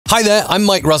Hi there, I'm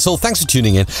Mike Russell. Thanks for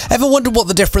tuning in. Ever wondered what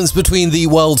the difference between the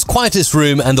world's quietest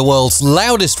room and the world's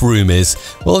loudest room is?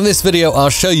 Well, in this video, I'll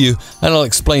show you and I'll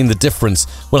explain the difference.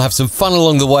 We'll have some fun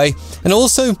along the way, and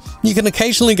also you can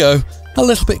occasionally go a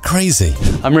little bit crazy.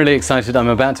 I'm really excited. I'm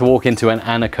about to walk into an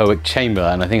anechoic chamber,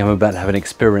 and I think I'm about to have an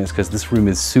experience because this room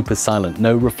is super silent,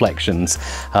 no reflections.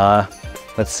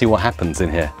 Let's see what happens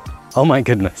in here. Oh my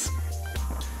goodness.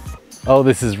 Oh,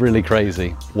 this is really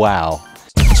crazy. Wow.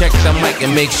 Check the mic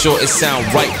and make sure it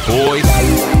sound right, boys.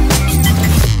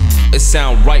 It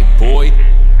sound right, boy.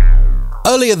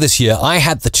 Earlier this year, I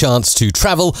had the chance to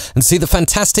travel and see the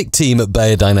fantastic team at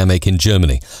Beyerdynamic in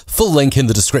Germany. Full link in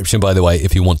the description, by the way,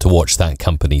 if you want to watch that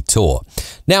company tour.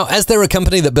 Now, as they're a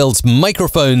company that builds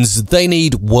microphones, they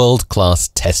need world-class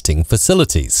testing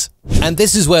facilities. And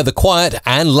this is where the quiet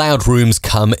and loud rooms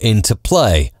come into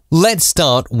play. Let's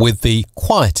start with the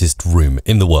quietest room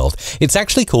in the world. It's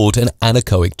actually called an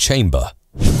anechoic chamber.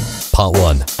 Part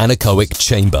 1. Anechoic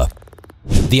chamber.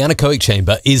 The anechoic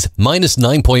chamber is minus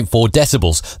 9.4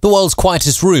 decibels, the world's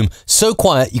quietest room, so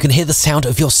quiet you can hear the sound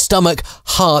of your stomach,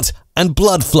 heart, and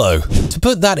blood flow. To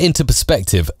put that into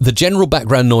perspective, the general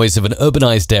background noise of an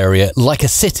urbanized area like a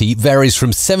city varies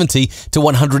from 70 to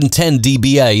 110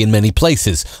 dBA in many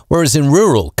places, whereas in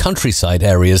rural, countryside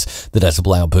areas, the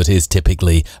decibel output is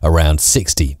typically around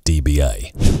 60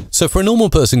 dBA. So for a normal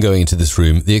person going into this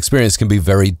room, the experience can be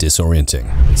very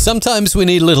disorienting. Sometimes we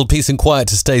need a little peace and quiet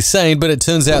to stay sane, but it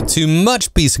turns out too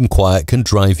much peace and quiet can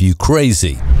drive you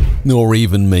crazy, or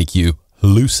even make you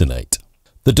hallucinate.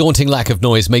 The daunting lack of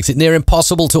noise makes it near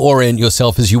impossible to orient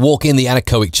yourself as you walk in the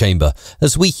anechoic chamber,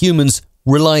 as we humans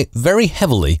rely very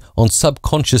heavily on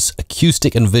subconscious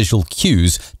acoustic and visual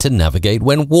cues to navigate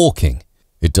when walking.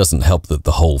 It doesn't help that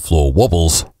the whole floor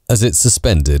wobbles, as it's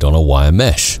suspended on a wire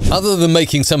mesh. Other than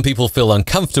making some people feel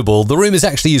uncomfortable, the room is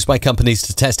actually used by companies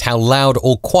to test how loud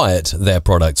or quiet their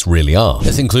products really are.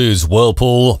 This includes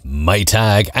Whirlpool,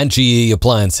 Maytag, and GE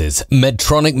appliances,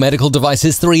 Medtronic medical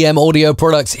devices, 3M audio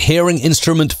products, hearing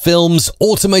instrument films,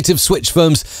 automotive switch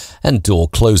firms, and door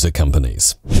closer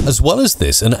companies. As well as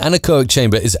this, an anechoic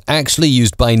chamber is actually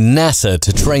used by NASA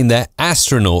to train their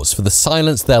astronauts for the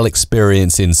silence they'll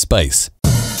experience in space.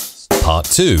 Part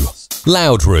 2.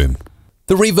 Loud room.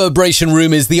 The reverberation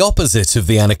room is the opposite of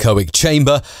the anechoic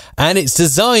chamber, and it's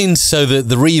designed so that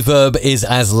the reverb is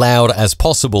as loud as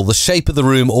possible. The shape of the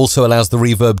room also allows the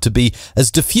reverb to be as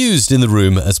diffused in the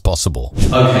room as possible.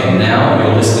 Okay, now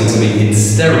you're listening to me in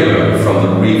stereo from the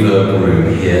reverb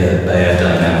room here at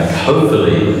Beyerdynamic.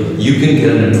 Hopefully you can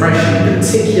get an impression,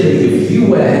 particularly if you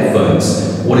wear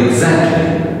headphones, what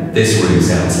exactly this room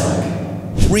sounds like.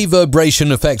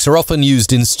 Reverberation effects are often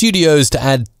used in studios to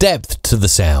add depth to the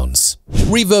sounds.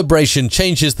 Reverberation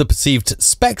changes the perceived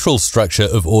spectral structure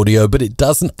of audio, but it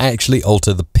doesn't actually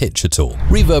alter the pitch at all.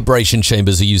 Reverberation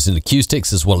chambers are used in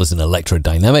acoustics as well as in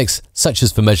electrodynamics, such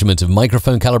as for measurement of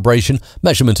microphone calibration,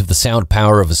 measurement of the sound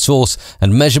power of a source,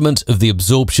 and measurement of the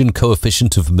absorption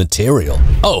coefficient of material.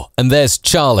 Oh, and there's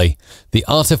Charlie. The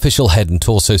artificial head and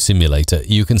torso simulator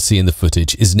you can see in the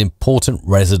footage is an important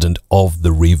resident of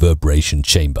the reverberation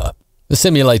chamber. The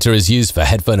simulator is used for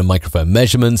headphone and microphone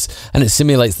measurements, and it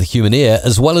simulates the human ear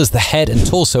as well as the head and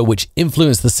torso, which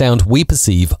influence the sound we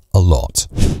perceive a lot.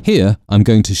 Here, I'm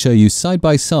going to show you side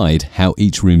by side how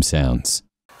each room sounds.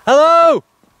 Hello!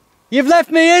 You've left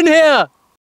me in here!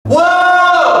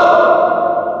 Whoa!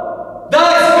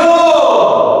 That's cool!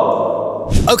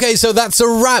 Okay, so that's a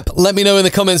wrap. Let me know in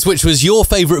the comments which was your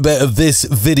favorite bit of this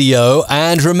video,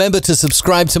 and remember to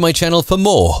subscribe to my channel for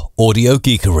more audio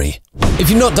geekery. If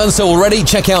you've not done so already,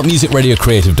 check out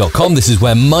musicradiocreative.com. This is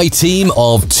where my team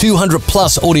of 200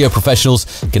 plus audio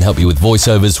professionals can help you with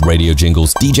voiceovers, radio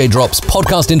jingles, DJ drops,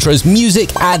 podcast intros,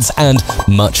 music, ads, and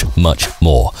much, much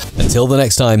more. Until the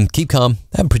next time, keep calm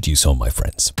and produce on, my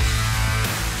friends.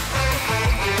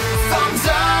 Thumbs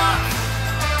up,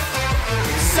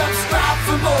 subscribe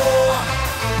for more.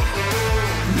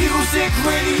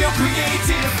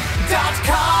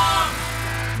 Musicradiocreative.com